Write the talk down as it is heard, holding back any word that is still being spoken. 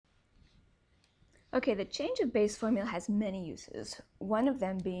Okay, the change of base formula has many uses, one of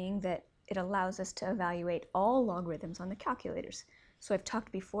them being that it allows us to evaluate all logarithms on the calculators. So I've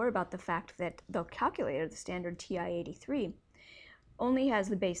talked before about the fact that the calculator, the standard TI-83, only has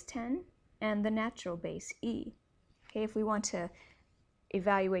the base 10 and the natural base e. Okay, if we want to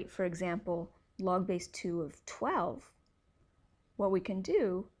evaluate, for example, log base 2 of 12, what we can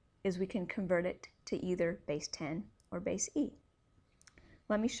do is we can convert it to either base 10 or base e.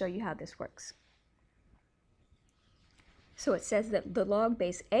 Let me show you how this works. So it says that the log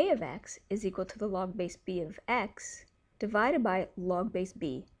base a of x is equal to the log base b of x divided by log base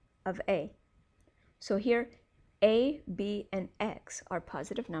b of a. So here a, b, and x are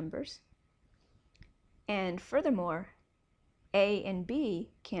positive numbers. And furthermore, a and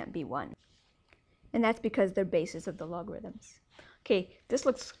b can't be 1. And that's because they're bases of the logarithms. Okay, this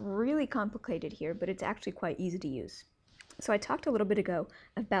looks really complicated here, but it's actually quite easy to use. So I talked a little bit ago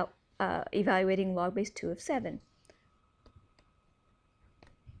about evaluating log base 2 of 7.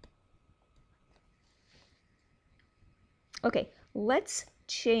 Okay, let's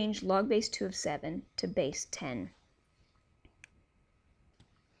change log base 2 of 7 to base 10.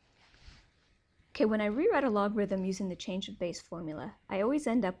 Okay, when I rewrite a logarithm using the change of base formula, I always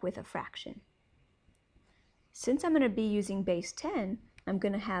end up with a fraction. Since I'm going to be using base 10, I'm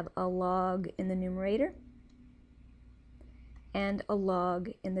going to have a log in the numerator and a log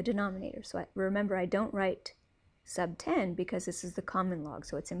in the denominator. So remember, I don't write sub 10 because this is the common log,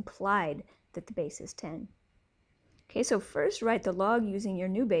 so it's implied that the base is 10. Okay, so first write the log using your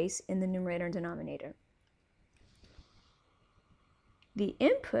new base in the numerator and denominator. The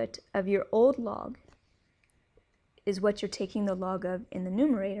input of your old log is what you're taking the log of in the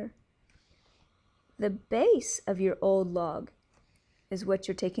numerator. The base of your old log is what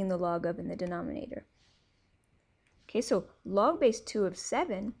you're taking the log of in the denominator. Okay, so log base 2 of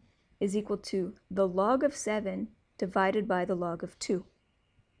 7 is equal to the log of 7 divided by the log of 2.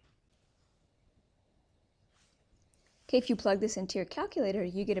 Okay, if you plug this into your calculator,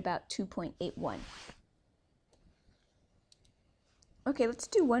 you get about 2.81. Okay, let's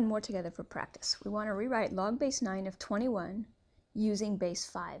do one more together for practice. We want to rewrite log base 9 of 21 using base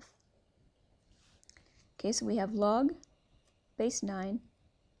 5. Okay, so we have log base 9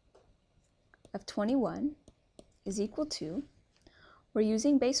 of 21 is equal to, we're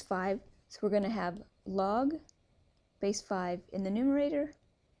using base 5, so we're going to have log base 5 in the numerator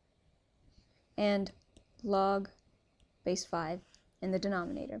and log base 5 in the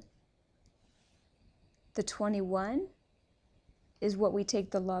denominator. The 21 is what we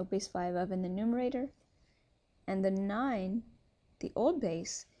take the log base 5 of in the numerator, and the 9, the old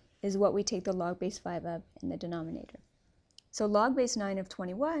base, is what we take the log base 5 of in the denominator. So log base 9 of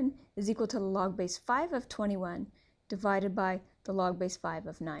 21 is equal to the log base 5 of 21 divided by the log base 5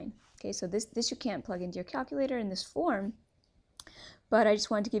 of 9. Okay, so this you can't plug into your calculator in this form, but I just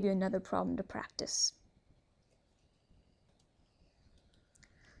wanted to give you another problem to practice.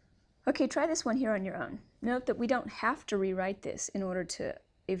 Okay, try this one here on your own. Note that we don't have to rewrite this in order to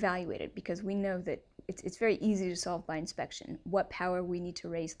evaluate it, because we know that it's very easy to solve by inspection. What power we need to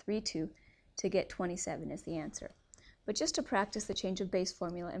raise 3 to get 27 is the answer. But just to practice the change of base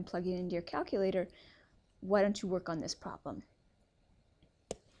formula and plug it into your calculator, why don't you work on this problem?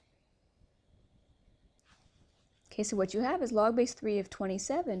 Okay, so what you have is log base 3 of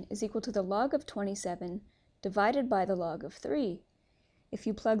 27 is equal to the log of 27 divided by the log of 3. If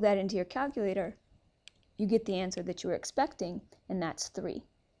you plug that into your calculator, you get the answer that you were expecting, and that's 3.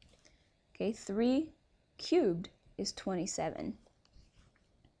 Okay, 3 cubed is 27.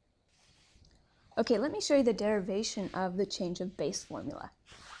 Okay, let me show you the derivation of the change of base formula.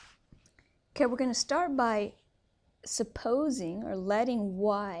 Okay, we're going to start by supposing or letting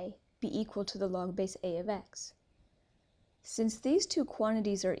y be equal to the log base a of x. Since these two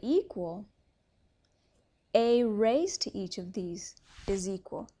quantities are equal, a raised to each of these is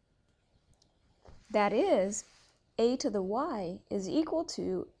equal. That is, a to the y is equal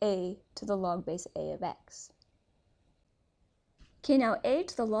to a to the log base a of x. Okay, now a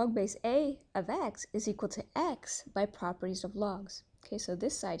to the log base a of x is equal to x by properties of logs. Okay, so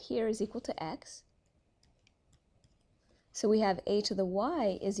this side here is equal to x. So we have a to the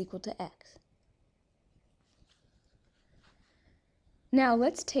y is equal to x. Now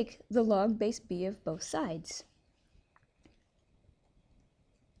let's take the log base b of both sides.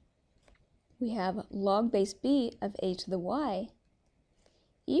 We have log base b of a to the y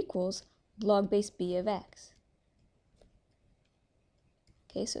equals log base b of x.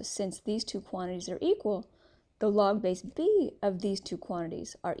 Okay, so since these two quantities are equal, the log base b of these two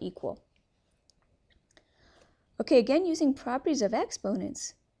quantities are equal. Okay, again using properties of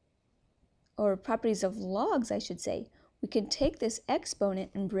exponents, or properties of logs, I should say, we can take this exponent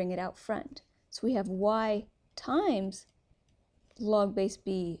and bring it out front. So we have y times log base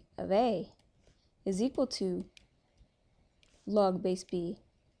b of a is equal to log base b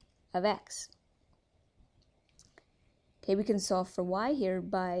of x. Okay, we can solve for y here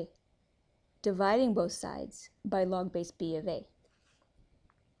by dividing both sides by log base b of a.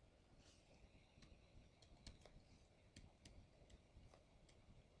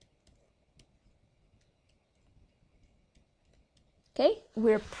 Okay,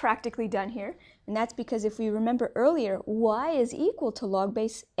 we're practically done here, and that's because if we remember earlier, y is equal to log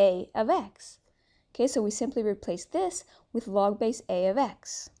base a of x. Okay, so we simply replace this with log base a of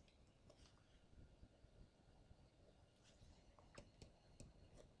x.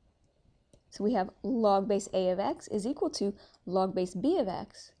 So we have log base a of x is equal to log base b of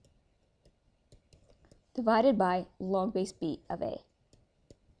x divided by log base b of a.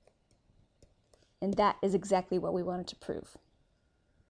 And that is exactly what we wanted to prove.